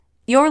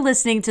You're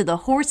listening to the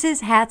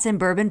Horses, Hats, and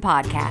Bourbon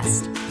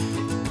podcast.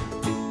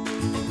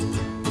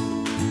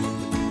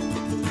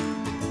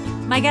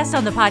 My guest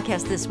on the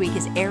podcast this week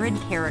is Erin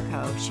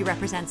Carrico. She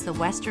represents the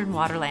Western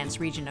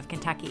Waterlands region of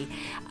Kentucky.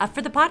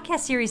 For the podcast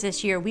series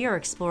this year, we are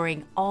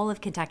exploring all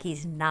of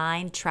Kentucky's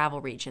 9 travel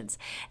regions.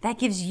 That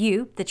gives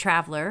you, the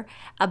traveler,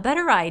 a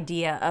better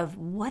idea of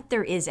what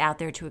there is out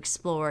there to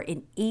explore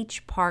in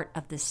each part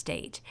of the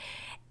state.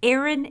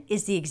 Erin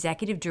is the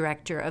executive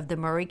director of the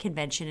Maury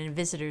Convention and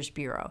Visitors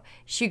Bureau.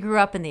 She grew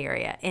up in the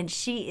area, and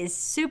she is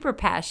super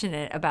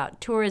passionate about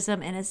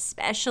tourism and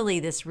especially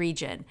this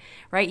region,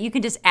 right? You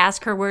can just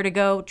ask her where to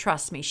go.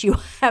 Trust me,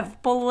 she'll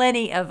have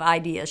plenty of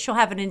ideas. She'll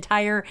have an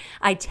entire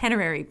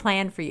itinerary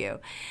planned for you.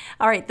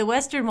 All right, the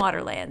Western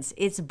Waterlands,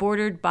 it's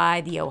bordered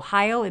by the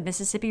Ohio and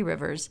Mississippi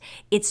rivers.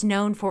 It's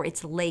known for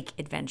its lake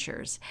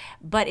adventures.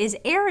 But as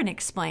Erin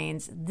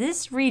explains,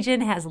 this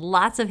region has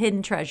lots of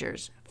hidden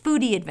treasures,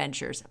 foodie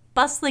adventures,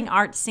 bustling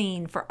art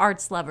scene for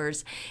arts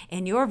lovers,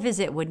 and your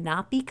visit would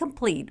not be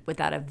complete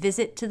without a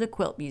visit to the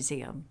Quilt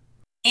Museum.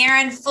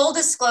 Erin, full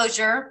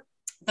disclosure,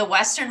 the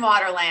Western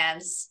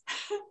Waterlands,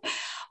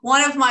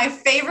 one of my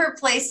favorite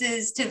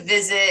places to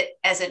visit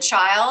as a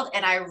child,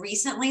 and I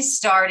recently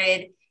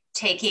started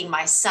taking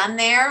my son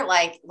there,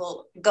 like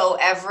we'll go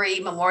every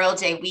Memorial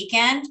Day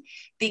weekend,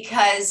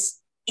 because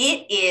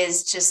it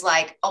is just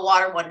like a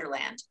water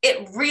wonderland.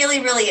 It really,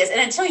 really is. And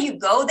until you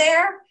go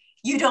there,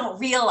 you don't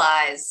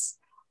realize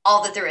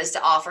all that there is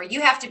to offer.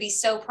 You have to be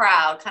so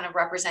proud kind of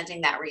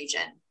representing that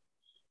region.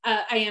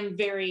 I am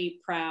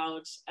very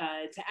proud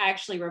to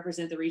actually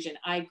represent the region.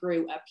 I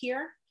grew up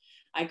here.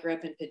 I grew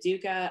up in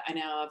Paducah.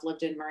 I've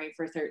lived in Maury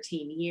for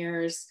 13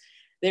 years.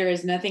 There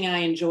is nothing I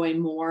enjoy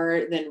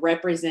more than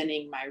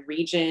representing my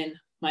region,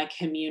 my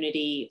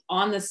community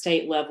on the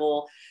state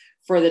level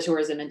for the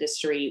tourism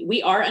industry.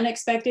 We are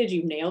unexpected.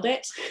 You nailed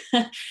it.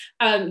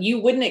 You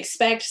wouldn't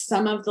expect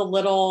some of the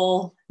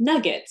little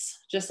nuggets,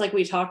 just like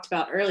we talked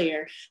about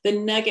earlier, the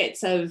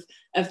nuggets of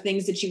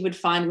things that you would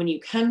find when you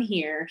come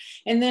here.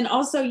 And then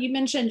also you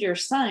mentioned your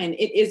son.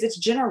 It's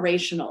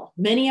generational.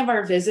 Many of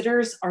our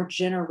visitors are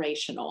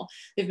generational.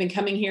 They've been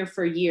coming here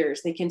for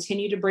years. They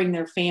continue to bring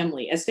their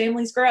family. As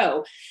families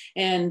grow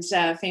and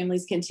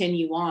families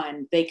continue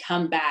on, they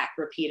come back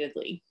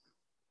repeatedly.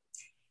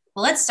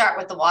 Well, let's start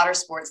with the water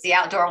sports, the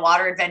outdoor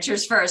water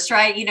adventures first,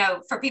 right? You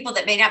know, for people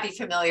that may not be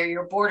familiar,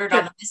 you're bordered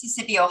on the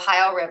Mississippi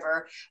Ohio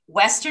River,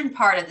 western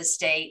part of the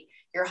state.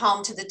 You're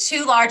home to the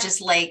 2 largest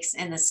lakes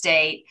in the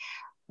state.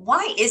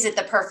 Why is it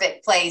the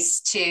perfect place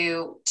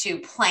to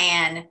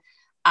plan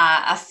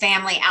a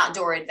family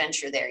outdoor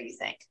adventure there, you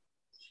think?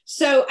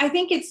 So I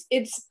think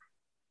it's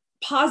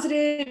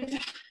positive.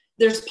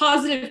 There's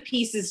positive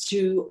pieces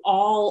to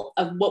all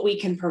of what we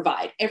can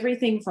provide.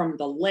 Everything from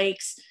the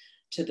lakes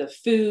to the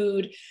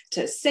food,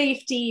 to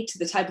safety, to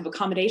the type of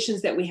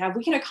accommodations that we have.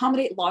 We can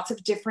accommodate lots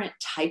of different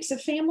types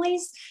of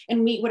families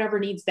and meet whatever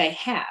needs they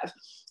have.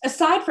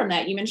 Aside from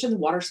that, you mentioned the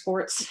water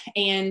sports.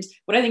 And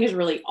what I think is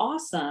really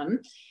awesome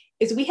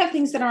is we have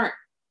things that aren't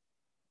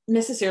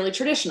necessarily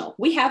traditional.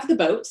 We have the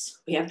boats,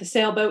 we have the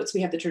sailboats,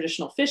 we have the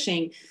traditional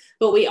fishing,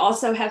 but we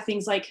also have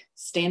things like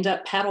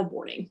stand-up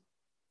paddleboarding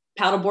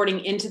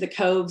into the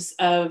coves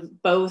of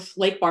both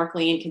Lake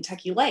Barkley and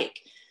Kentucky Lake.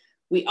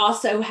 We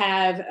also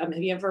have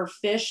you ever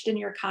fished in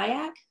your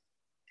kayak?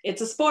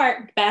 It's a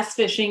sport, bass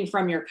fishing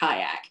from your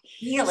kayak.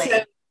 Really?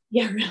 So,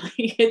 yeah,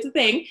 really, it's a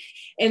thing.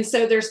 And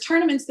so there's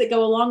tournaments that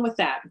go along with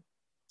that.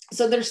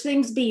 So there's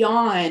things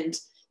beyond,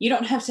 you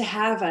don't have to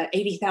have a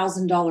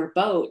 $80,000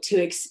 boat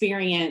to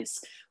experience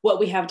what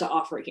we have to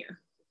offer here.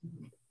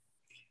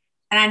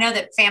 And I know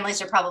that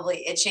families are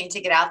probably itching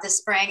to get out this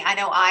spring. I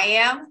know I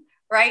am.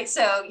 Right.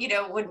 So, you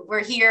know, when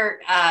we're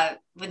here,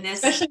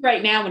 especially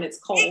right now when it's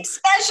cold,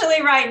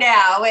 especially right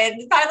now,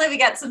 and finally we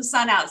got some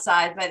sun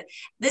outside, but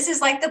this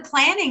is like the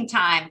planning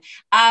time.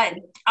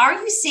 Are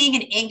you seeing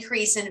an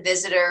increase in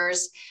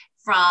visitors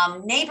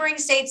from neighboring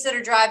states that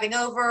are driving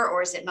over,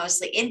 or is it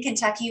mostly in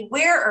Kentucky?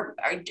 Where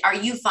are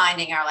you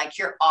finding are like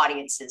your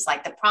audiences,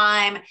 like the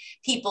prime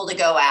people to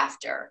go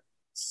after?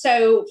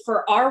 So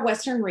for our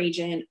Western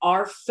region,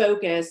 our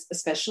focus,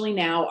 especially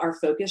now, our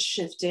focus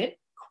shifted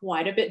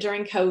quite a bit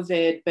during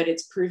COVID, but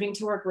it's proving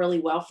to work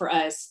really well for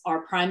us.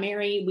 Our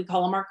primary, we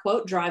call them our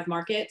quote drive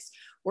markets.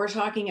 We're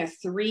talking a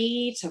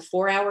 3 to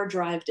 4 hour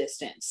drive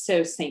distance.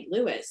 So St.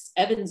 Louis,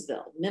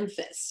 Evansville,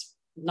 Memphis,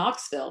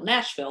 Knoxville,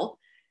 Nashville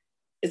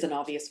is an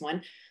obvious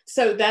one.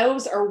 So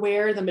those are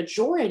where the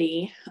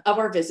majority of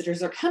our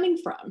visitors are coming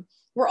from.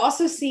 We're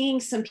also seeing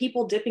some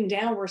people dipping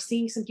down. We're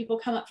seeing some people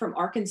come up from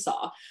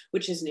Arkansas,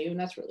 which is new, and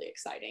that's really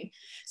exciting.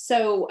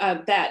 So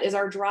that is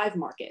our drive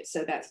market.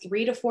 So that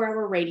 3 to 4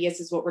 hour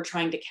radius is what we're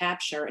trying to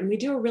capture, and we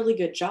do a really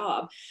good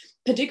job.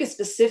 Paducah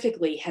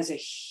specifically has a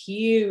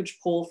huge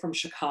pull from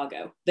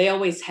Chicago. They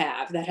always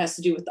have. That has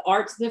to do with the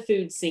arts and the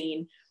food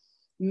scene.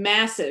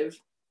 Massive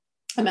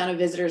amount of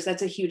visitors.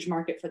 That's a huge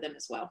market for them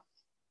as well.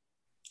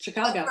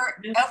 Chicago.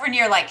 Over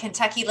near like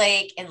Kentucky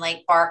Lake and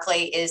Lake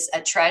Barkley is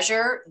a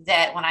treasure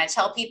that when I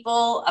tell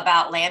people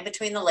about Land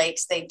Between the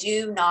Lakes, they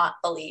do not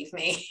believe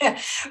me.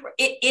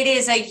 It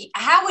is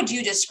how would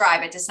you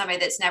describe it to somebody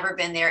that's never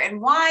been there?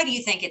 And why do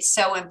you think it's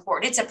so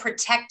important? It's a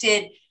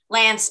protected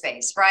land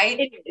space, right?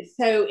 It is.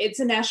 So it's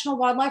a national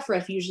wildlife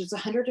refuge. It's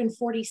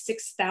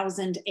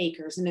 146,000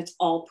 acres and it's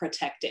all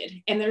protected.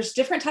 And there's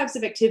different types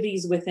of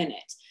activities within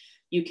it.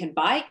 You can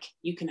bike,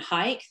 you can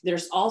hike.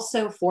 There's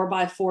also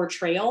 4x4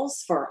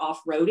 trails for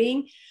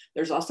off-roading.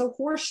 There's also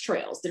horse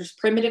trails. There's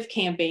primitive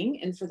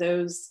camping. And for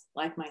those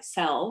like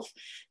myself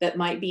that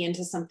might be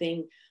into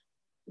something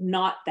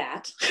not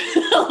that,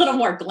 a little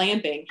more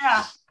glamping.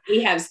 Yeah.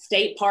 We have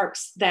state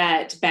parks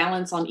that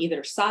balance on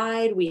either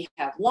side. We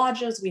have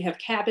lodges, we have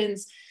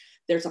cabins.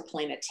 There's a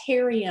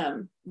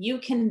planetarium. You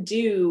can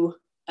do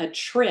a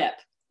trip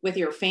with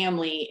your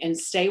family and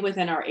stay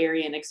within our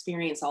area and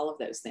experience all of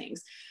those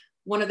things.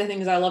 One of the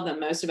things I love the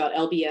most about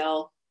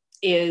LBL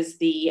is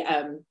the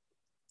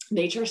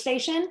nature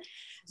station.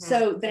 Mm-hmm.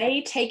 So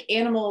they take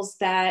animals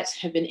that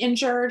have been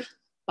injured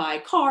by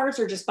cars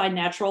or just by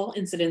natural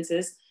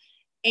incidences,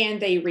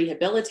 and they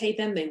rehabilitate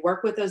them. They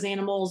work with those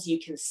animals. You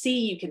can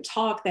see, you can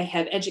talk. They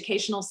have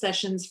educational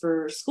sessions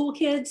for school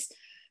kids,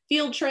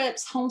 field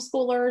trips,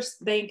 homeschoolers.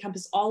 They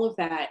encompass all of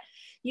that.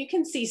 You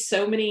can see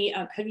so many.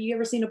 Have you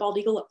ever seen a bald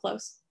eagle up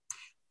close?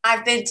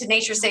 I've been to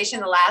Nature Station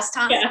the last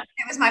time. Yeah.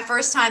 It was my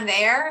first time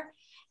there.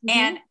 Mm-hmm.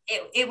 And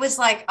it was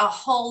like a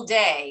whole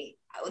day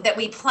that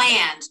we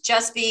planned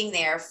just being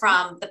there,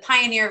 from the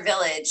Pioneer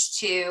Village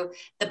to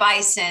the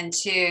bison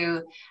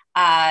to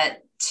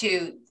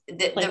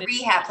the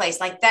rehab place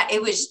like that.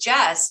 It was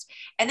just,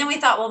 and then we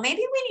thought, well,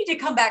 maybe we need to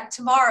come back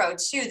tomorrow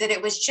too, that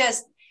it was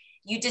just,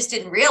 you just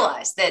didn't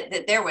realize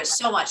that there was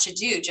so much to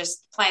do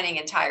just planning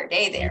an entire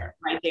day there.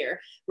 Right there.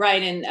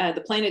 Right. And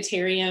the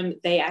planetarium,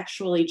 they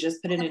actually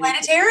just put in a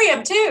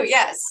planetarium too.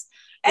 Yes.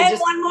 And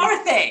one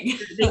more thing.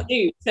 They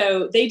do.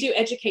 So they do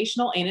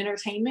educational and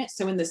entertainment.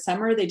 So in the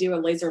summer, they do a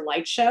laser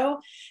light show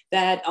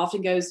that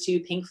often goes to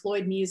Pink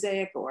Floyd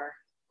music or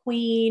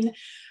Queen,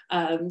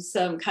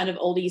 some kind of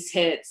oldies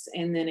hits.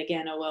 And then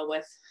again,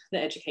 with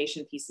the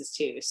education pieces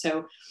too.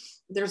 So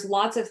there's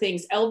lots of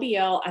things.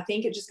 LBL, I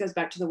think it just goes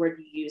back to the word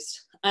you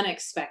used,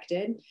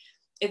 unexpected.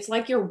 It's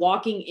like you're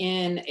walking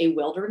in a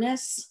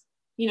wilderness.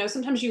 You know,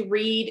 sometimes you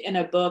read in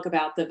a book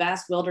about the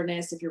vast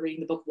wilderness, if you're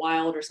reading the book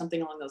Wild or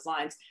something along those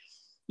lines.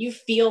 You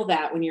feel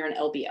that when you're in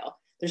LBL.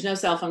 There's no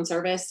cell phone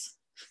service.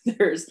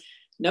 There's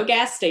no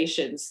gas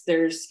stations.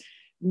 There's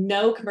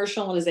no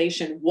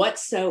commercialization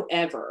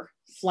whatsoever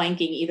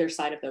flanking either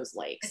side of those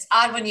lakes. It's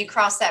odd when you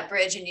cross that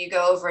bridge and you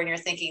go over and you're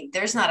thinking,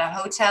 there's not a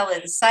hotel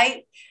in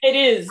sight. It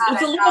is.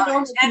 It's a little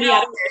normal to me.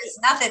 There's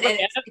nothing in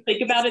it.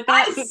 Think about it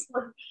that nice.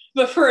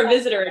 But for a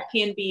visitor, it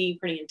can be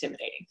pretty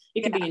intimidating.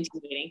 It can be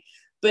intimidating,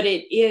 but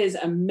it is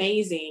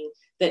amazing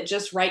that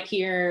just right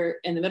here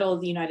in the middle of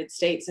the United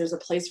States, there's a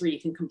place where you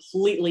can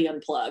completely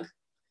unplug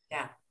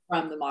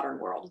from the modern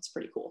world. It's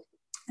pretty cool.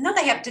 And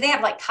then do they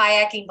have like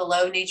kayaking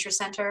below Nature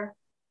Center?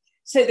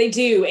 So they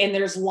do. And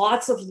there's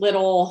lots of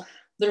little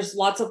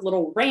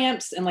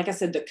ramps. And like I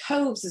said, the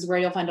coves is where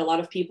you'll find a lot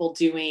of people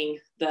doing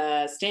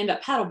the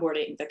stand-up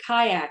paddleboarding, the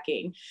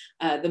kayaking.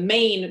 The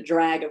main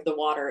drag of the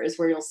water is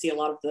where you'll see a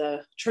lot of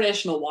the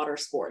traditional water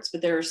sports.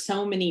 But there are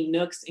so many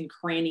nooks and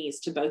crannies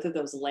to both of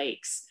those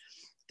lakes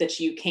that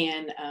you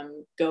can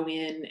go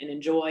in and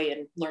enjoy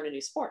and learn a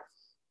new sport.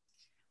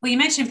 Well, you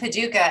mentioned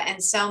Paducah,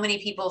 and so many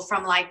people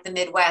from like the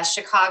Midwest,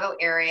 Chicago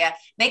area,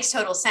 makes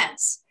total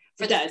sense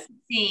for the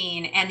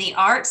scene and the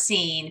art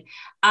scene.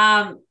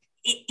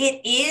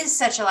 It is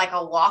such a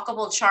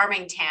walkable,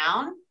 charming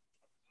town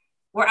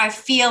where I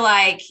feel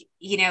like,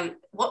 you know,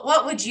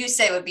 what would you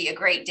say would be a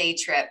great day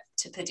trip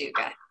to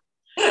Paducah?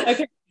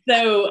 Okay.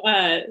 So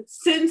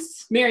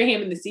since Mary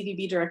Hammond, the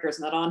CVB director, is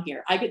not on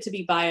here, I get to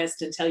be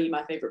biased and tell you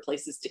my favorite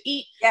places to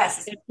eat.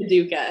 Yes. In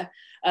Paducah.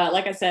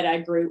 Like I said, I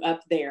grew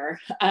up there.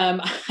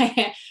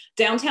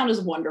 Downtown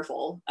is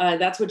wonderful.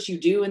 That's what you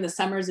do in the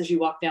summers as you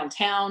walk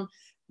downtown.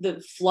 The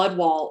flood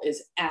wall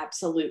is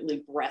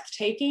absolutely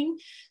breathtaking.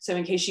 So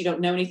in case you don't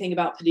know anything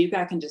about Paducah,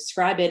 I can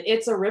describe it.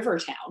 It's a river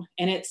town,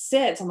 and it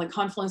sits on the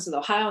confluence of the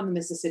Ohio and the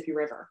Mississippi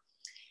River.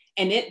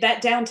 And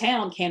that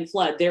downtown can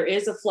flood. There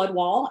is a flood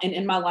wall. And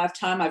in my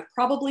lifetime, I've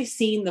probably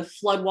seen the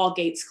flood wall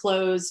gates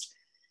closed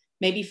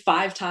maybe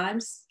 5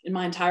 times in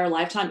my entire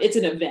lifetime. It's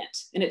an event,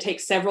 and it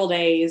takes several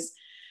days.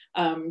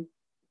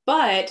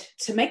 But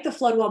to make the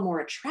flood wall more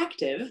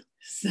attractive,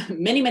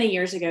 many, many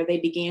years ago, they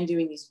began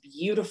doing these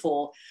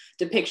beautiful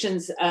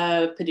depictions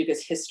of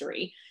Paducah's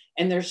history.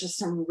 And there's just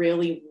some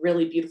really,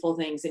 really beautiful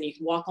things. And you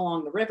can walk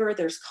along the river.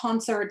 There's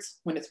concerts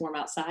when it's warm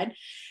outside.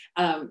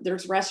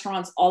 There's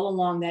restaurants all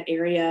along that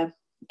area.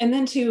 And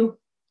then to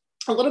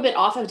a little bit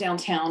off of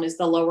downtown is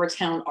the Lower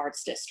Town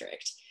Arts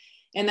District.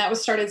 And that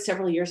was started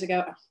several years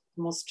ago,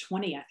 almost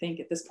 20, I think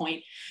at this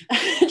point,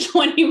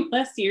 20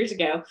 plus years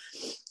ago,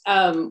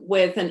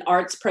 with an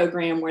arts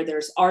program where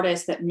there's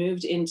artists that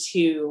moved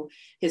into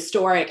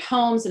historic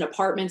homes and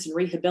apartments and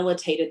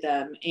rehabilitated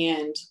them.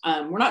 And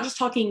we're not just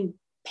talking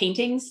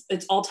paintings.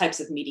 It's all types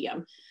of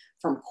medium,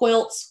 from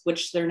quilts,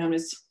 which they're known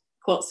as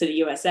Quilt City,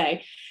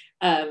 USA.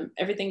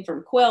 Everything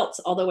from quilts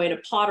all the way to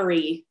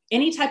pottery,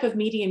 any type of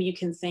medium you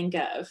can think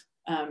of.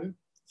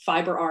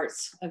 Fiber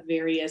arts of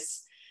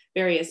various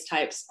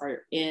types are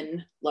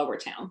in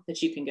Lowertown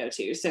that you can go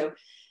to. So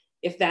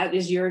if that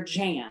is your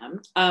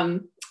jam,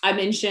 I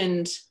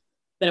mentioned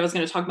that I was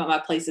going to talk about my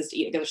places to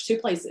eat. There's two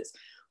places.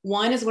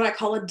 One is what I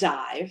call a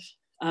dive.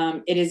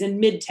 It is in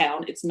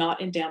Midtown. It's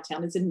not in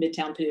downtown. It's in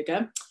Midtown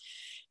Paducah.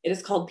 It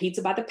is called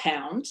Pizza by the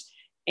Pound.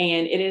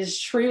 And it is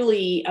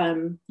truly,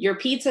 your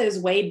pizza is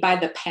weighed by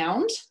the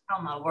pound.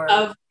 Oh my word.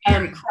 Of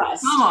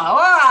crust.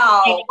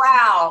 Oh,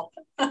 wow.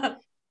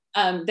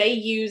 They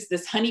use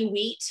this honey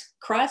wheat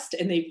crust,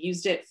 and they've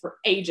used it for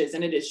ages.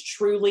 And it is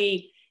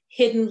truly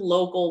hidden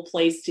local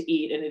place to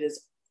eat. And it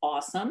is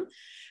awesome.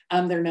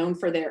 They're known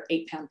for their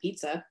 8-pound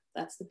pizza.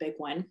 That's the big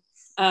one.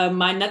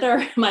 My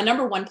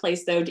number one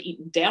place though to eat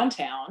in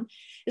downtown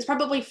is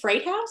probably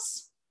Freight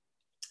House.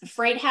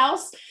 Freight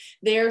House,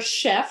 their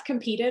chef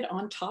competed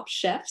on Top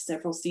Chef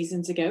several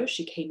seasons ago.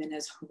 She came in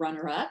as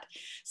runner-up.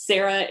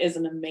 Sarah is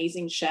an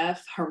amazing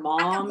chef. Her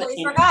mom. I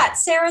completely forgot.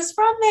 Sarah's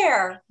from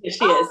there.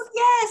 She is.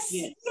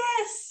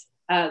 Yes.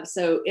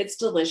 So it's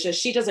delicious.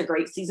 She does a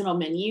great seasonal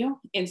menu,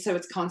 and so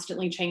it's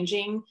constantly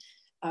changing,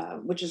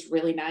 which is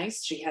really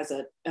nice. She has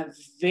a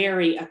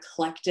very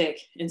eclectic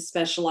and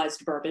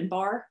specialized bourbon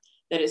bar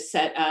that is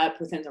set up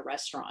within the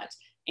restaurant.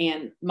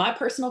 And my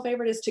personal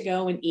favorite is to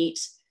go and eat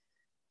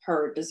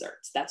her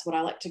desserts. That's what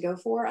I like to go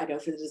for. I go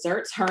for the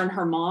desserts. Her and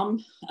her mom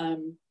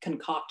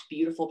concoct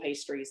beautiful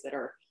pastries that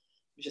are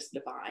just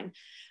divine.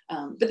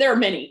 But there are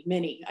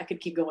many. I could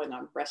keep going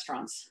on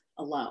restaurants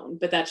alone,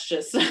 but that's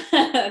just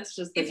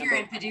if you're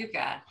in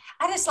Paducah.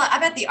 I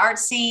bet the art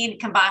scene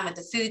combined with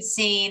the food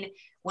scene,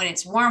 when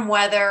it's warm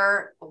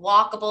weather,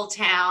 walkable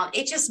town,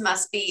 it just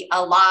must be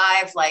a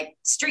live like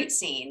street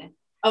scene.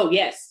 Oh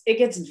yes, it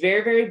gets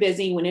very, very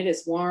busy when it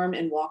is warm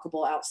and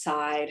walkable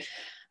outside.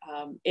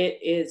 It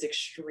is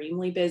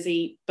extremely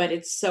busy, but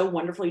it's so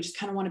wonderful. You just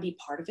kind of want to be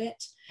part of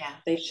it. Yeah.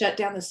 They shut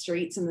down the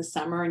streets in the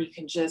summer, and you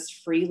can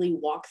just freely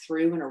walk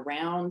through and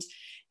around.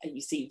 And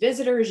you see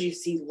visitors, you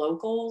see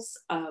locals.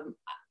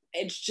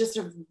 It's just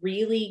a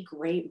really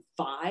great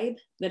vibe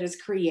that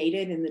is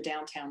created in the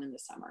downtown in the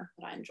summer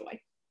that I enjoy.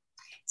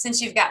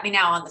 Since you've got me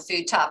now on the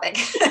food topic,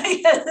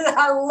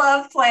 I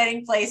love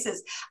planning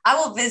places. I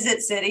will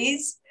visit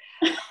cities,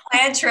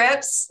 plan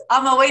trips.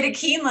 On my way to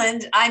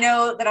Keeneland, I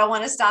know that I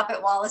want to stop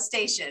at Wallace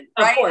Station,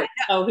 right? Of course.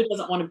 Oh, who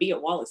doesn't want to be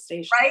at Wallace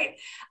Station? Right.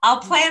 I'll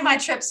plan my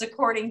trips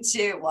according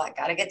to, well, I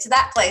got to get to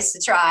that place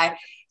to try.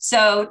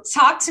 So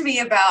talk to me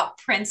about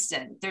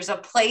Princeton. There's a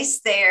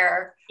place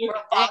there where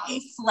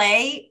Bobby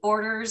Flay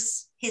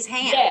orders his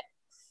ham. Yes,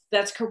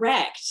 that's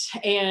correct.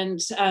 And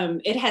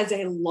it has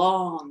a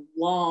long,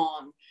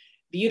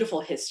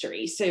 beautiful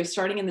history. So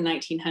starting in the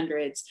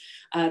 1900s,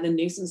 the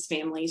Newsome's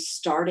family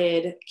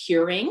started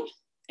curing,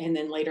 and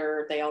then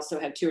later they also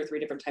had 2 or 3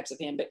 different types of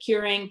ham, but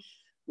curing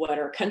what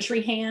are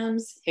country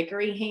hams,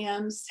 hickory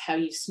hams, how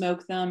you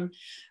smoke them,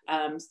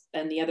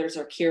 and the others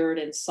are cured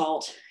in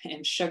salt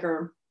and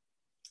sugar.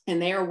 And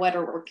they are what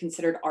are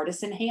considered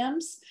artisan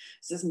hams.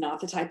 This is not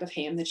the type of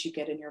ham that you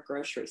get in your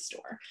grocery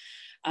store.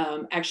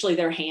 Actually,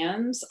 their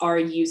hams are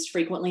used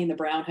frequently in the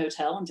Brown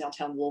Hotel in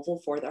downtown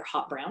Louisville for their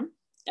hot brown.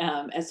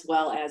 As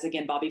well as,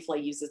 again, Bobby Flay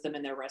uses them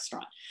in their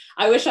restaurant.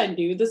 I wish I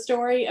knew the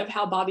story of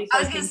how Bobby Flay.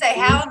 I was going to say,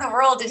 how in the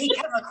world did he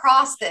come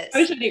across this?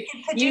 I wish I knew.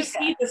 You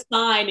see the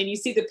sign and you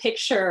see the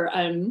picture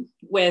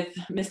with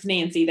Miss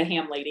Nancy, the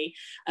ham lady.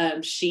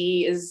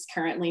 She is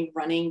currently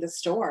running the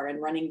store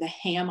and running the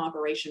ham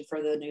operation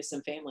for the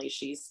Newsome family.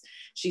 She's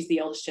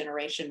the oldest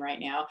generation right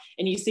now.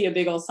 And you see a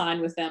big old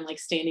sign with them like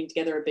standing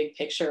together, a big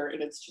picture,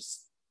 and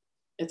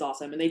it's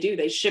awesome. And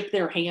they ship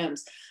their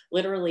hams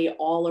literally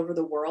all over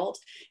the world.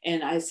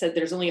 And I said,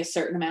 there's only a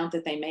certain amount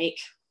that they make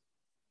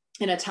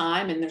in a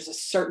time, and there's a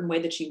certain way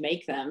that you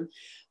make them.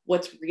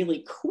 What's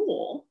really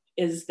cool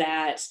is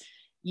that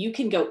you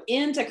can go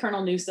into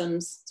Colonel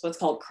Newsome's, it's what's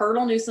called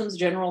Colonel Newsome's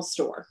General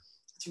Store.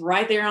 It's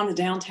right there on the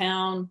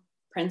downtown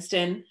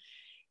Princeton.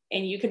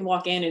 And you can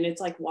walk in and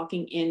it's like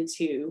walking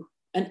into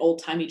an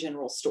old timey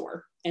general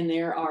store. And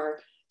there are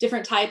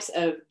different types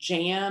of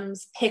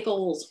jams,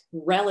 pickles,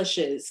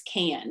 relishes,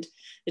 canned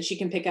that you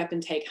can pick up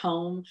and take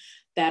home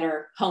that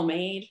are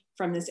homemade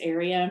from this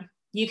area.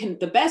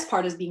 The best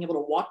part is being able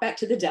to walk back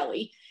to the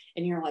deli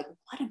and you're like,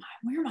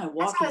 where am I walking?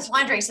 That's what I was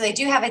wondering. So they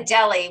do have a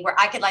deli where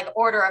I could like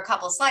order a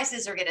couple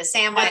slices or get a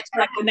sandwich.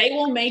 Right. And they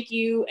will make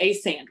you a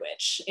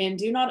sandwich. And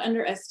do not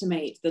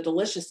underestimate the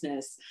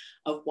deliciousness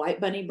of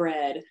white bunny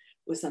bread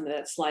with some of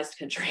that sliced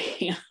country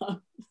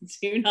ham.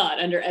 Do not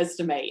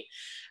underestimate.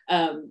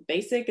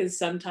 Basic is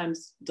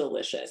sometimes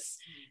delicious.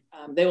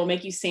 They will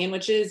make you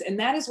sandwiches, and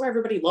that is where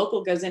everybody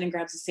local goes in and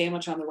grabs a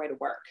sandwich on their way to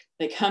work.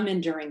 They come in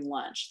during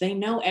lunch. They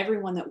know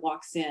everyone that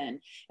walks in,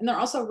 and they're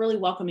also really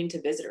welcoming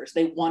to visitors.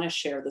 They want to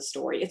share the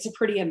story. It's a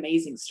pretty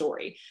amazing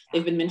story.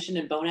 They've been mentioned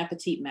in Bon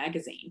Appetit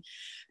magazine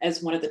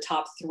as one of the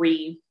top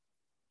 3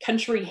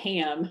 country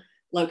ham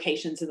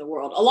locations in the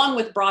world, along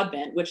with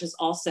Broadbent, which is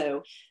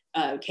also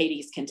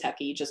Cadiz,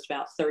 Kentucky, just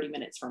about 30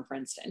 minutes from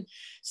Princeton.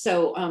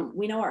 So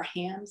we know our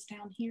hams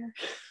down here.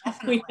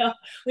 we know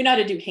how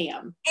to do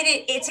ham.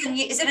 Is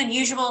it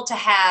unusual to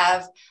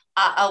have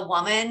a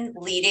woman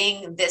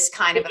leading this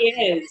kind of?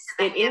 It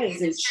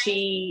is. And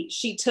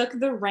she took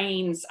the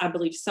reins, I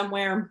believe,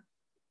 somewhere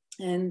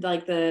in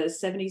like the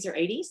 70s or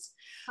 80s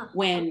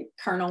when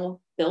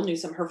Colonel Bill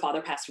Newsom, her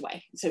father, passed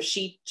away. So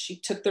she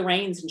took the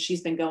reins, and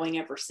she's been going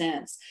ever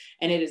since.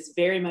 And it is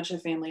very much a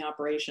family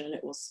operation, and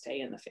it will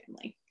stay in the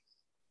family.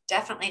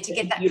 Definitely to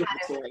get that kind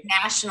of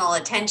national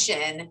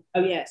attention.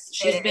 Oh yes,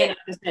 she's been, like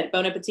I said,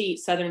 Bon Appetit,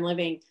 Southern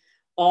Living,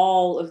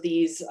 all of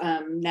these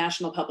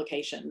national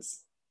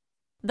publications.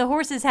 The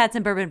Horses, Hats,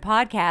 and Bourbon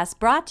podcast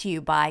brought to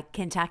you by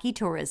Kentucky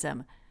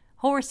Tourism.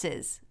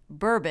 Horses,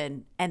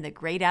 bourbon, and the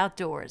great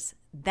outdoors.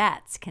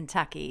 That's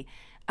Kentucky.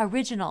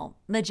 Original,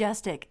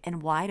 majestic,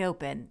 and wide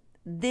open.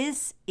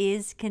 This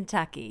is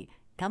Kentucky.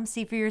 Come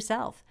see for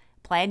yourself.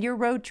 Plan your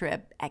road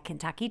trip at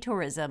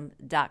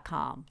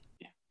KentuckyTourism.com.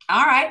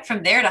 All right,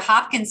 from there to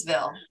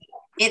Hopkinsville.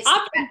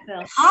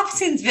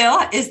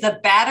 Hopkinsville is the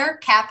batter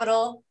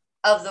capital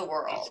of the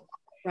world.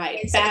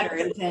 Right, batter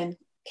and then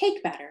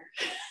cake batter.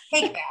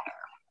 Cake batter.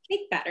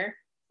 Cake batter.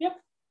 Yep.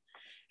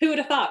 Who would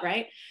have thought,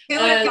 right? Who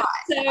would have thought?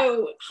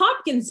 So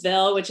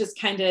Hopkinsville, which is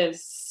kind of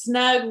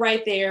snug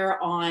right there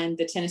on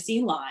the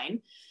Tennessee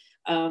line,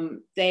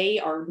 they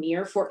are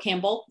near Fort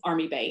Campbell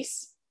Army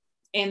Base.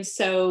 And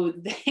so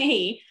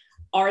they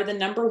are the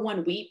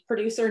 #1 wheat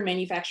producer and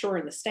manufacturer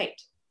in the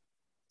state.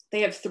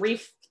 They have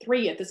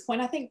three at this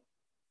point, I think,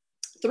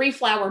 3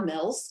 flour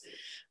mills.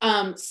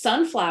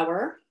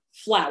 Sunflower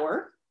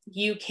flour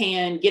you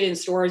can get in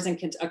stores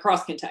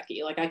across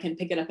Kentucky. Like I can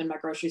pick it up in my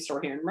grocery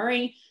store here in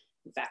Murray.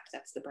 In fact,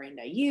 that's the brand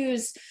I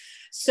use.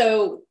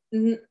 So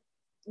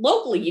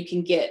locally you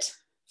can get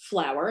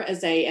flour and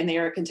they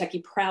are a Kentucky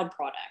Proud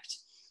product.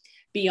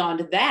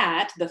 Beyond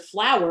that, the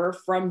flour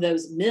from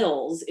those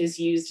mills is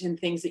used in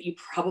things that you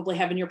probably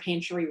have in your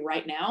pantry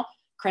right now.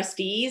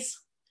 Krusteaz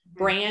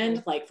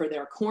brand, like for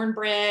their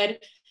cornbread,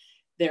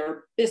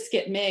 their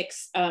biscuit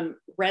mix,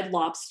 Red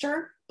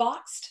Lobster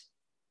boxed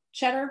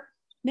cheddar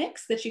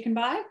mix that you can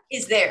buy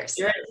is theirs.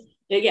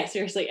 Yeah,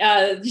 seriously.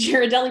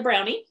 Ghirardelli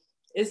brownie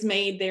is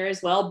made there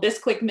as well.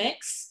 Bisquick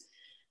mix.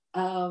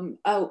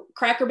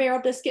 Cracker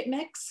Barrel biscuit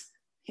mix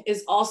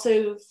is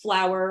also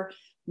flour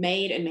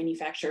made and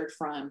manufactured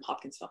from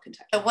Hopkinsville,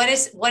 Kentucky. So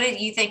what do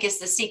you think is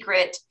the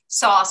secret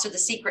sauce or the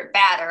secret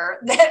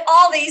batter that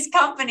all these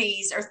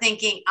companies are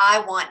thinking, I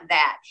want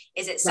that?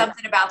 Is it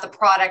something about the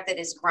product that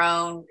is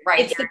grown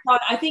right here?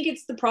 I think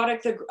it's the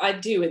product that I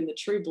do in the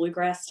true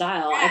bluegrass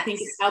style. Yes. I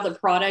think it's how the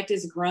product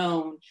is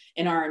grown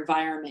in our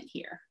environment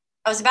here.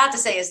 I was about to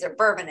say, is there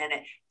bourbon in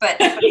it? But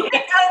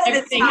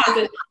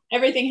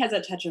everything has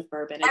a touch of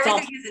bourbon.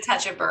 Everything has a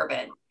touch of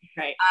bourbon.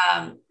 Right.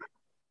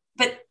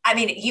 But I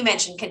mean, you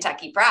mentioned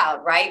Kentucky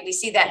Proud, right? We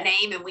see that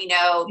name and we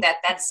know that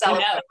that's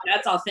celebrated.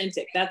 That's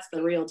authentic. That's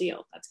the real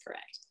deal. That's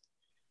correct.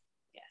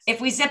 Yes. If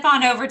we zip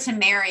on over to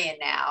Marion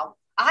now,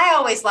 I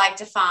always like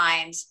to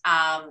find,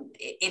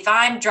 if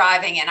I'm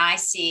driving and I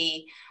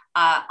see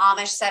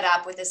Amish set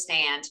up with a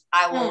stand,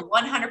 I will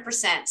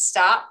 100%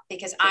 stop,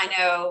 because I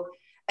know,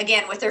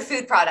 again, with their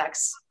food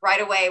products right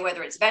away,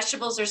 whether it's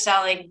vegetables they're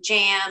selling,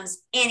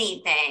 jams,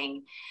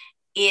 anything,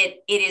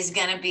 it is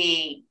going to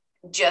be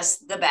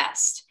just the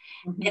best.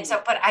 Mm-hmm. And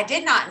so, but I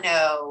did not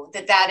know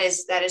that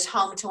is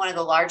home to one of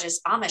the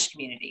largest Amish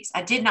communities.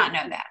 I did not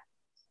know that.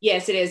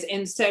 Yes, it is.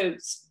 And so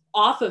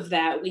off of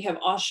that, we have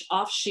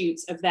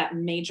offshoots of that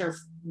major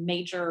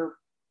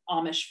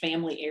Amish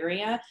family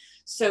area.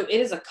 So it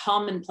is a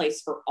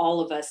commonplace for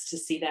all of us to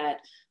see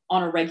that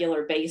on a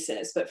regular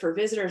basis. But for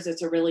visitors,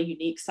 it's a really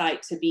unique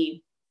sight to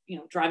be,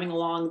 driving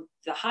along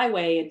the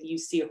highway and you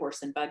see a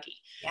horse and buggy.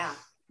 Yeah.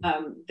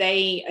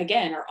 They,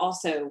 again, are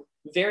also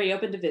very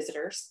open to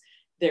visitors.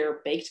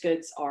 Their baked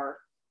goods are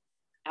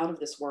out of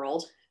this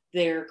world.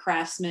 They're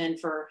craftsmen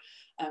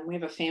we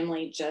have a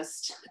family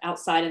just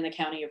outside in the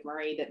county of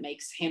Murray that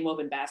makes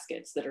hand-woven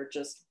baskets that are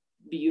just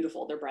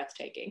beautiful. They're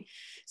breathtaking.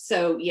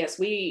 So yes,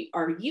 we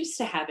are used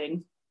to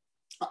having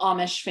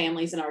Amish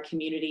families in our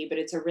community, but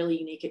it's a really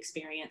unique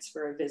experience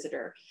for a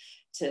visitor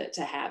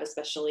to have,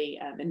 especially,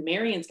 and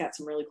Marion's got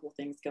some really cool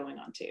things going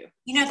on too.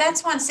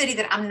 That's one city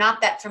that I'm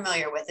not that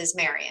familiar with, is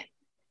Marion.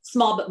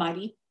 Small but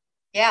mighty.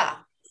 Yeah.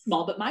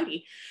 Small but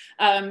mighty.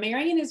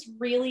 Marion is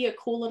really a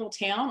cool little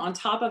town. On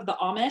top of the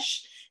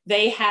Amish,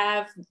 they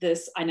have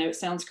this, I know it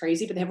sounds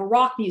crazy, but they have a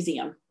rock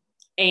museum,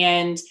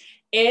 and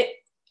it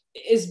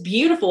is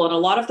beautiful. And a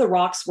lot of the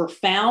rocks were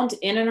found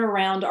in and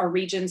around our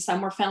region.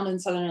 Some were found in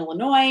Southern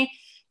Illinois,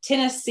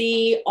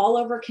 Tennessee, all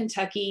over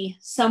Kentucky.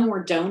 Some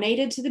were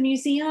donated to the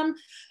museum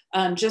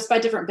just by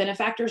different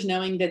benefactors,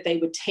 knowing that they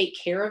would take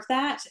care of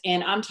that.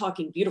 And I'm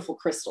talking beautiful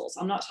crystals.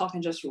 I'm not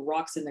talking just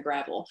rocks in the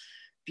gravel.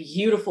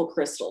 Beautiful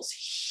crystals,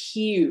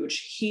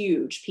 huge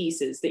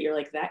pieces that you're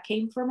like, that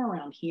came from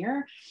around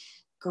here.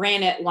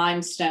 Granite,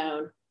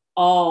 limestone,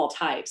 all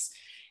types.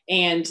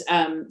 And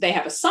they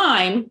have a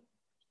sign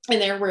in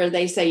there where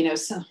they say,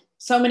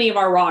 so many of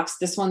our rocks,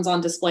 this one's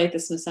on display at the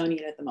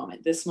Smithsonian at the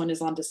moment. This one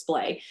is on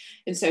display.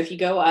 And so if you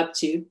go up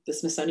to the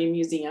Smithsonian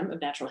Museum of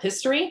Natural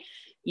History,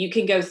 you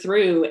can go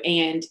through,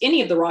 and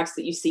any of the rocks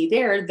that you see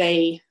there,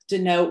 they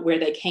denote where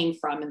they came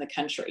from in the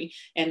country.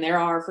 And there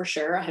are, for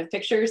sure, I have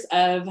pictures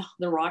of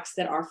the rocks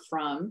that are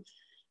from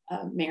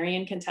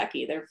Marion,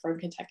 Kentucky. They're from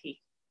Kentucky.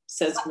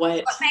 Says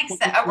what makes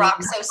a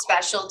rock so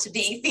special to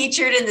be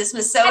featured in the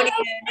Smithsonian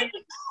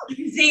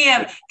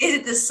Museum? Is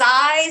it the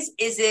size?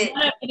 Is it?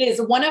 It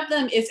is. One of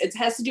them is, it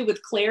has to do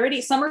with clarity.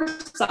 Some are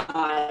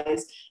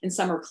size and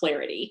some are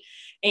clarity.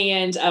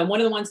 And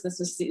one of the ones in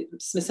the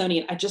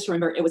Smithsonian, I just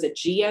remember it was a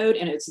geode,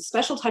 and it's a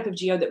special type of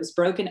geode that was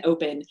broken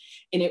open.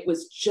 And it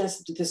was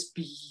just this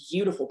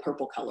beautiful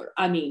purple color.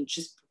 I mean,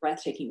 just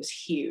breathtaking. It was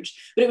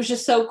huge, but it was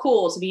just so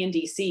cool to be in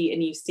DC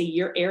and you see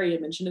your area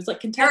mentioned. It's like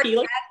Kentucky.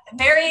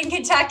 Marion,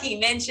 Kentucky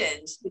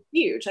mentioned. It's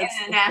huge. In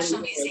the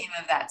National Museum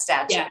of that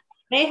statue. Yeah.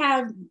 They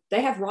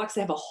have rocks.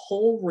 They have a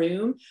whole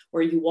room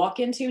where you walk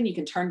into and you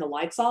can turn the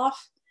lights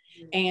off,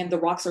 and the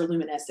rocks are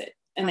luminescent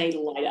and they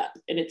light up.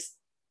 And it's,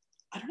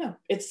 I don't know,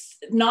 it's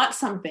not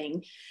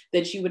something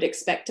that you would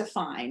expect to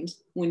find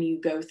when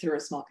you go through a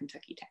small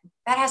Kentucky town.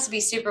 That has to be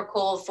super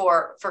cool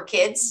for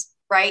kids,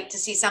 right? To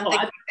see something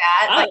like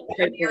that. I love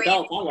it.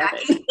 Right?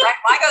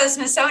 Why go to the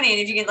Smithsonian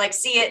if you can like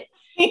see it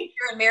here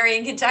in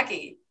Marion,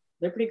 Kentucky?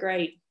 They're pretty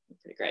great.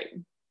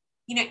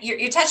 You know,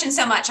 you're touching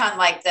so much on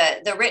like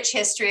the rich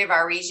history of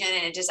our region.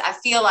 And it just, I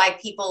feel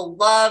like people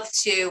love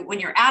to,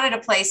 when you're out at a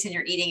place and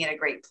you're eating at a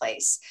great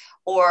place,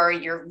 or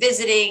you're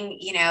visiting,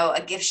 you know,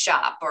 a gift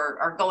shop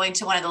or going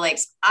to one of the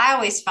lakes, I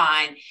always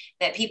find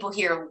that people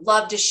here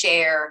love to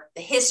share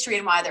the history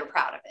and why they're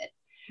proud of it.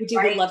 We do.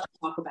 Right? They love to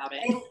talk about it.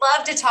 They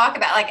love to talk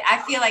about, like, I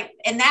feel like,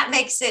 and that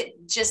makes it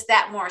just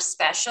that more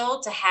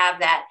special to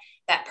have that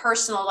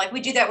personal, like we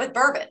do that with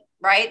bourbon,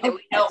 right? That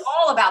we know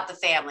all about the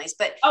families,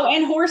 but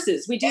and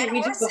horses. We do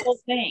the whole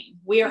thing.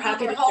 We are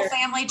happy to whole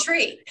family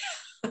tree.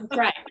 That's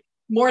right.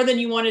 More than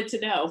you wanted to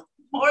know.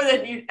 More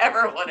than you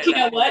ever wanted to know.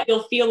 You know what?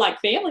 You'll feel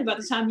like family by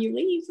the time you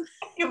leave.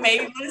 You may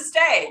want to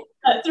stay.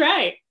 That's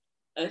right.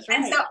 And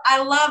so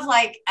I love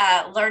like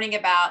learning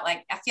about,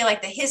 like, I feel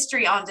like the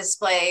history on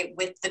display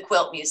with the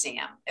Quilt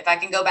Museum. If I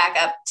can go back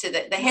up to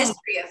the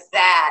history of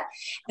that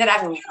I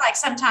feel like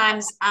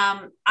sometimes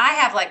I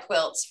have like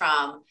quilts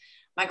from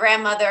my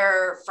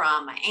grandmother,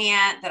 from my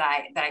aunt that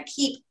I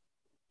keep.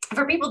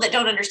 For people that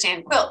don't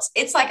understand quilts,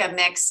 it's like a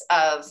mix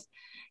of,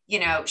 you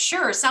know,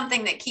 sure,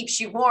 something that keeps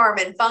you warm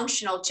and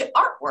functional to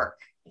artwork.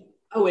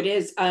 Oh, it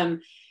is.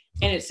 And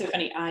it's so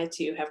funny. I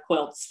too have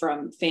quilts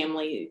from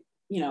family,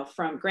 you know,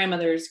 from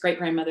grandmothers, great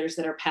grandmothers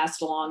that are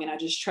passed along, and I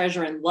just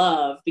treasure and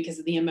love because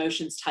of the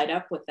emotions tied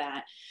up with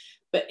that.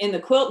 But in the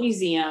Quilt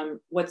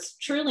Museum, what's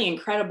truly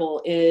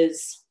incredible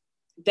is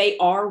they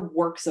are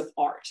works of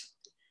art.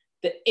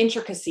 The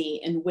intricacy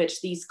in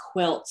which these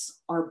quilts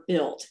are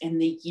built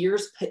and the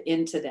years put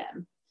into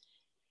them.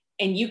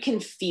 And you can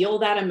feel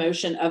that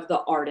emotion of the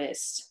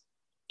artist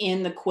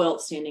in the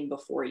quilt standing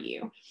before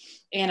you.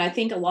 And I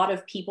think a lot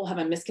of people have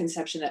a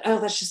misconception that, oh,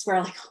 that's just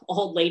where like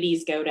old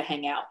ladies go to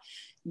hang out.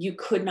 You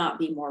could not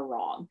be more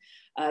wrong.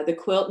 The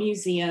Quilt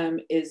Museum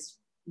is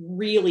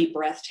really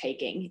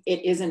breathtaking.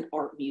 It is an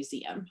art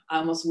museum. I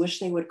almost wish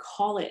they would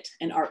call it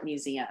an art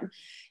museum.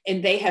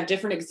 And they have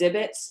different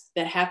exhibits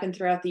that happen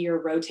throughout the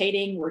year,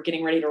 rotating. We're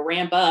getting ready to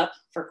ramp up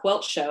for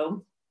Quilt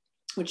Show,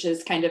 which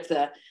is kind of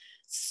the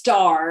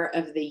star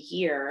of the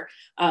year.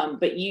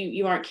 But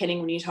you aren't kidding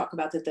when you talk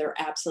about that they're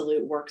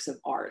absolute works of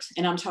art.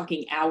 And I'm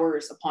talking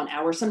hours upon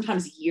hours,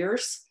 sometimes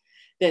years,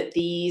 that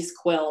these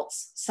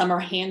quilts, some are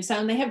hand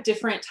sewn. They have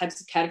different types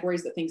of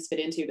categories that things fit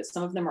into, but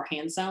some of them are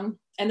hand sewn.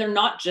 And they're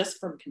not just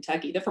from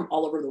Kentucky, they're from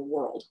all over the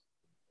world.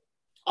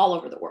 All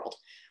over the world.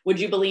 Would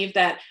you believe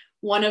that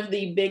one of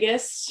the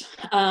biggest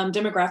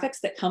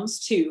demographics that comes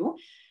to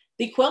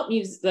the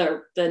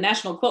the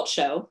National Quilt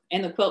Show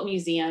and the Quilt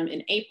Museum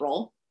in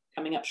April,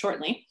 coming up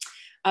shortly,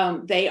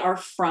 they are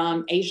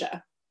from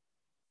Asia.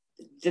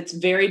 That's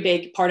very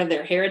big part of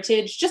their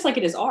heritage, just like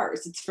it is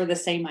ours. It's for the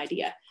same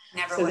idea.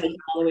 Never so would.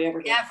 All the way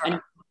over here.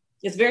 And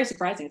it's very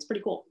surprising. It's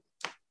pretty cool.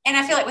 And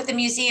I feel like with the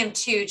museum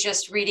too,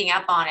 just reading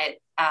up on it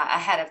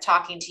ahead of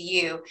talking to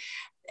you,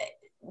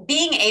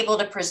 being able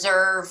to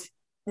preserve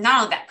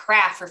not only that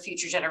craft for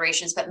future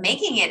generations, but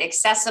making it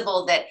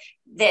accessible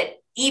that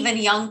even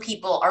young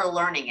people are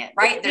learning it,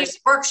 right? There's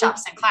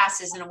workshops and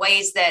classes in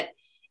ways that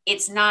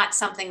it's not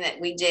something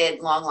that we did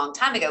long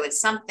time ago.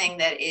 It's something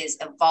that is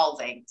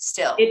evolving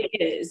still. It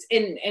is.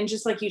 And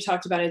just like you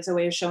talked about, it's a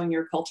way of showing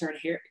your culture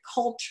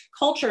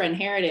and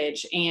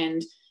heritage.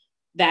 And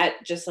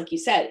that, just like you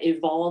said,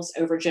 evolves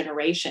over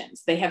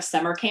generations. They have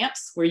summer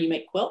camps where you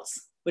make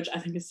quilts, which I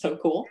think is so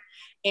cool.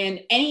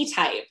 And any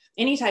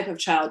type of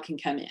child can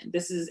come in.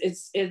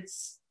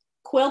 It's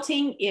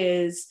quilting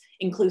is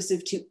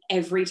inclusive to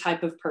every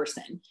type of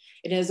person.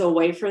 It is a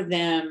way for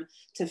them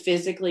to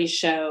physically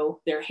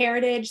show their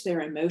heritage,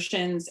 their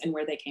emotions, and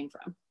where they came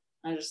from.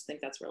 I just think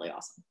that's really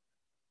awesome.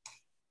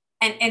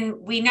 And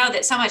we know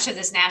that so much of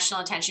this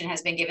national attention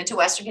has been given to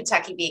Western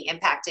Kentucky being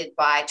impacted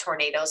by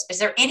tornadoes. Is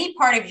there any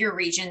part of your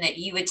region that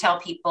you would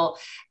tell people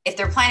if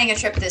they're planning a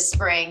trip this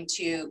spring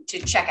to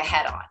check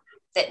ahead on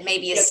that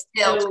maybe is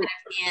still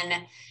kind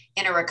of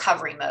in a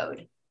recovery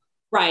mode?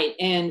 Right.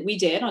 And we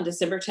did on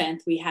December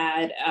 10th, we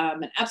had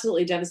an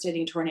absolutely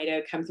devastating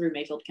tornado come through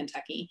Mayfield,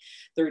 Kentucky,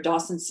 through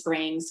Dawson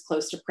Springs,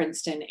 close to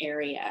Princeton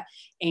area.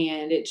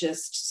 And it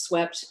just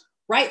swept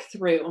right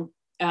through.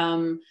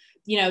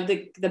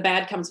 The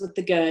bad comes with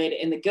the good.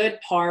 And the good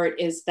part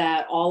is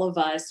that all of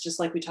us, just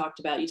like we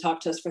talked about, you talk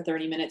to us for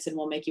 30 minutes and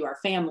we'll make you our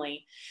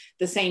family.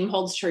 The same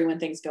holds true when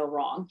things go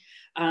wrong.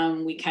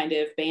 We kind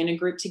of band and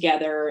group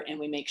together and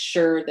we make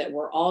sure that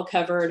we're all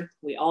covered.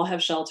 We all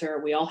have shelter.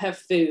 We all have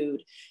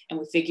food, and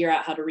we figure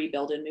out how to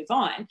rebuild and move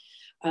on.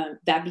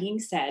 That being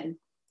said,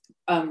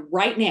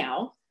 right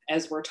now,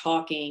 as we're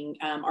talking,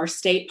 our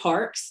state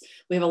parks,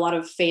 we have a lot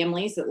of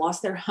families that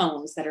lost their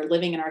homes that are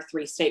living in our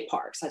 3 state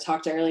parks. I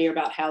talked earlier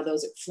about how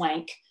those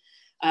flank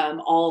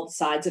all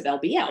sides of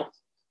LBL.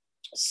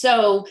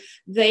 So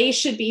they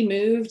should be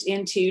moved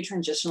into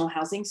transitional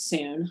housing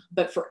soon.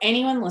 But for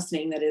anyone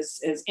listening that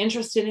is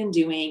interested in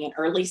doing an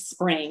early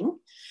spring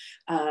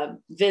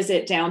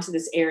visit down to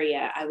this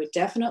area, I would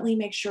definitely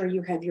make sure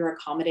you have your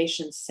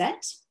accommodations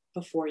set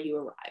before you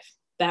arrive.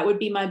 That would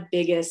be my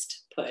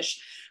biggest push.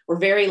 We're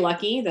very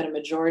lucky that a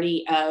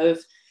majority of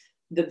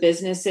the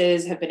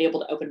businesses have been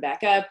able to open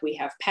back up. We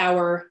have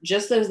power.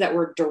 Just those that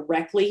were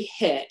directly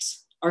hit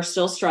are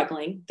still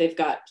struggling. They've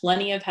got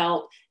plenty of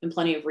help and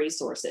plenty of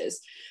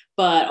resources.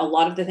 But a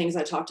lot of the things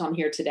I talked on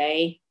here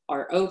today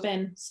are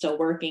open, still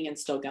working, and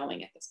still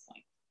going at this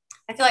point.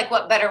 I feel like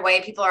what better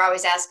way, people are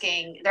always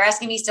asking, they're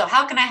asking me still,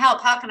 how can I help?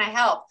 How can I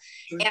help?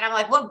 Sure. And I'm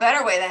like, what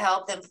better way to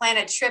help than plan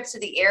a trip to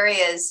the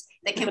areas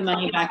that can put the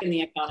money back in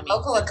the economy,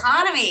 local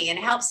economy, and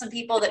help some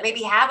people that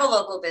maybe have a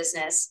local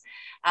business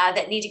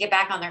that need to get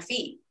back on their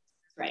feet.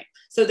 Right.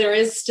 So there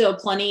is still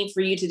plenty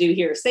for you to do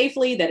here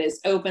safely, that is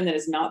open, that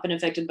has not been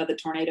affected by the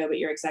tornado, but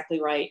you're exactly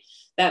right.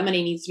 That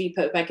money needs to be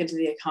put back into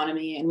the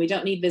economy, and we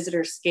don't need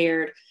visitors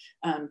scared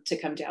to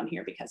come down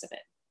here because of it.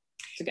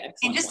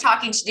 And just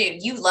talking to you,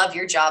 you love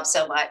your job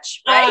so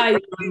much, right?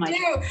 You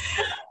do.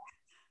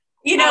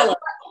 You know,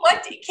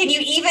 what can you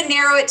even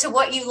narrow it to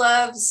what you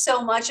love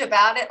so much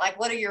about it? Like,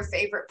 what are your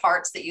favorite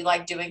parts that you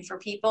like doing for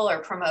people or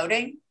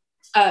promoting?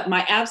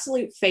 My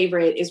absolute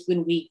favorite is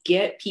when we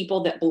get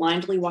people that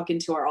blindly walk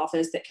into our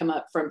office that come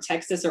up from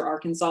Texas or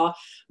Arkansas.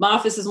 My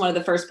office is one of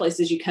the first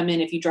places you come in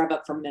if you drive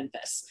up from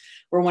Memphis.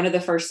 We're one of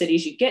the first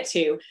cities you get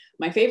to.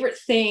 My favorite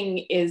thing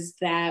is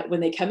that when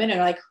they come in and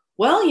are like,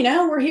 well,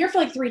 we're here for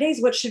like 3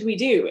 days. What should we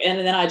do? And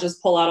then I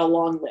just pull out a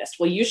long list.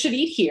 Well, you should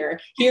eat here,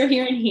 here,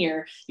 here, and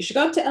here. You should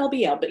go up to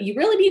LBL, but you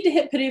really need to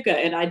hit Paducah.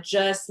 And I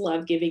just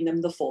love giving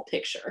them the full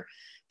picture,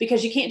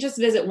 because you can't just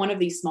visit one of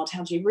these small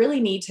towns. You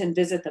really need to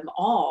visit them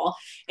all.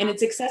 And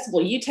it's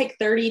accessible. You take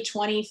 30,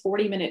 20,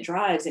 40-minute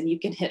drives and you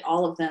can hit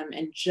all of them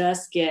and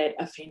just get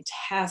a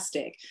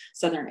fantastic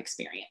Southern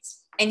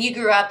experience. And you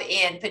grew up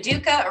in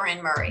Paducah or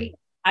in Murray?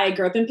 I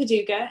grew up in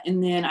Paducah,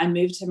 and then I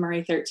moved to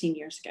Murray 13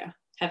 years ago.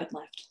 Haven't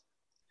left.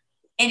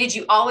 And did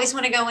you always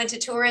want to go into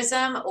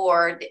tourism,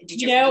 or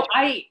did you?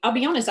 I'll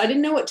be honest, I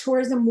didn't know what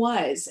tourism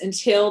was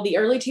until the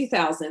early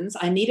 2000s.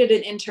 I needed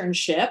an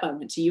internship. I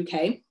went to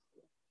UK.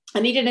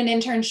 I needed an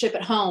internship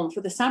at home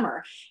for the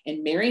summer.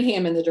 And Mary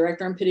Hammond, the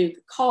director in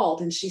Paducah,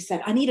 called and she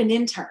said, I need an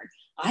intern.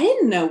 I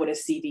didn't know what a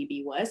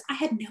CVB was. I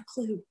had no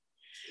clue.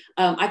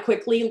 I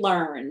quickly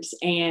learned,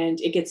 and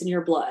it gets in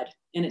your blood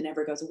and it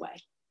never goes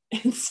away.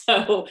 And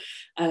so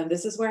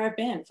this is where I've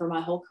been for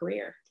my whole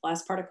career,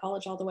 last part of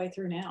college all the way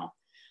through now.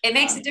 It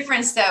makes a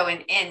difference, though,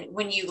 and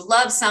when you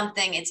love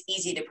something, it's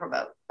easy to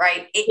promote,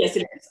 right? Yes,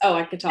 it is. Oh,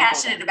 I could talk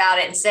passionate about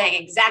it and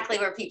saying exactly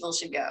where people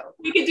should go.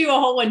 We could do a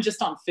whole one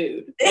just on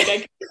food.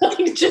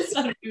 Just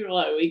on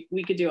food.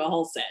 We could do a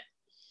whole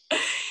set.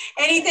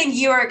 Anything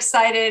you are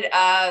excited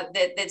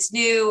that's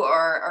new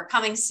or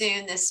coming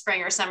soon this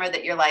spring or summer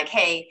that you're like,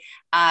 hey,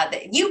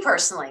 that you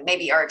personally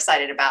maybe are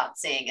excited about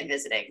seeing and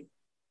visiting?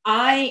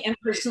 I am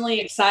personally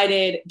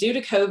excited. Due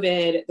to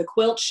COVID, the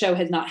quilt show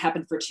has not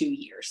happened for 2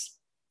 years.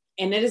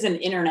 And it is an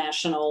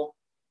international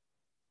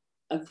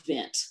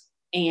event,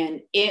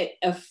 and it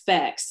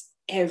affects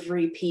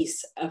every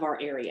piece of our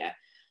area.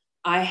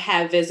 I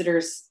have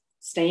visitors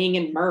staying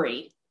in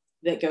Murray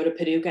that go to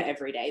Paducah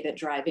every day, that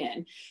drive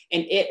in,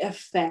 and it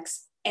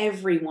affects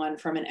everyone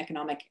from an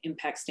economic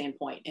impact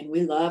standpoint. And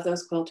we love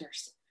those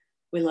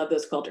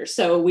quilters.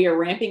 So we are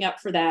ramping up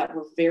for that.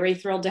 We're very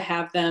thrilled to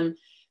have them.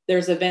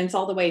 There's events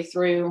all the way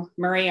through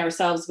Murray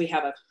ourselves. We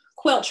have a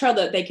quilt trail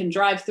that they can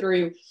drive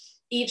through.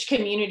 Each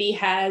community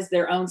has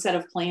their own set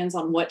of plans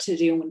on what to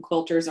do when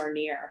quilters are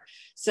near.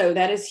 So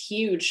that is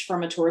huge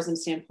from a tourism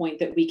standpoint,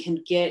 that we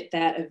can get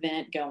that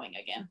event going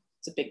again.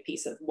 It's a big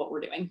piece of what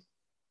we're doing.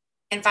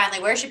 And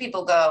finally, where should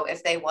people go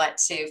if they want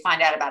to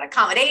find out about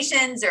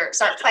accommodations or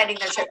start planning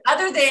their trip,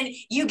 other than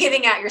you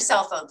giving out your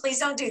cell phone? Please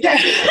don't do that.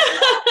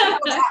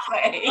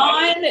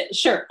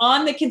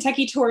 On the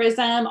Kentucky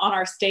Tourism, on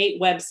our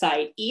state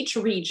website, each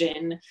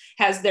region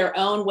has their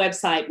own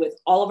website with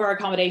all of our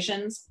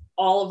accommodations,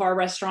 all of our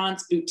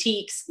restaurants,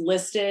 boutiques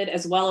listed,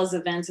 as well as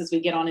events as we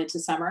get on into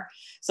summer.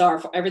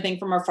 So everything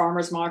from our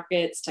farmers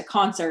markets to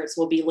concerts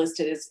will be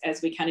listed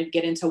as we kind of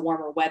get into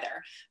warmer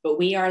weather. But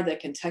we are the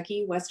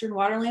Kentucky Western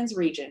Waterlands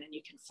region, and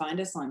you can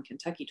find us on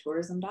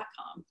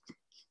KentuckyTourism.com.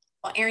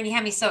 Well, Erin, you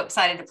have me so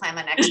excited to plan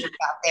my next trip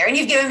out there, and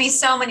you've given me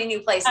so many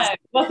new places.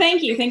 Well,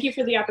 thank you. Thank you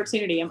for the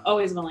opportunity. I'm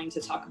always willing to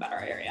talk about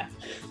our area.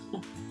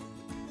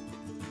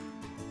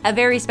 A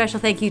very special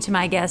thank you to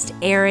my guest,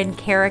 Erin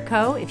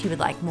Carrico. If you would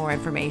like more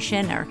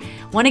information or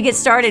want to get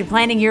started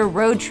planning your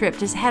road trip,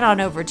 just head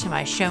on over to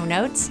my show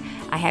notes.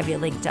 I have you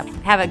linked up.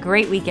 Have a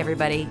great week,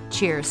 everybody.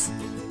 Cheers.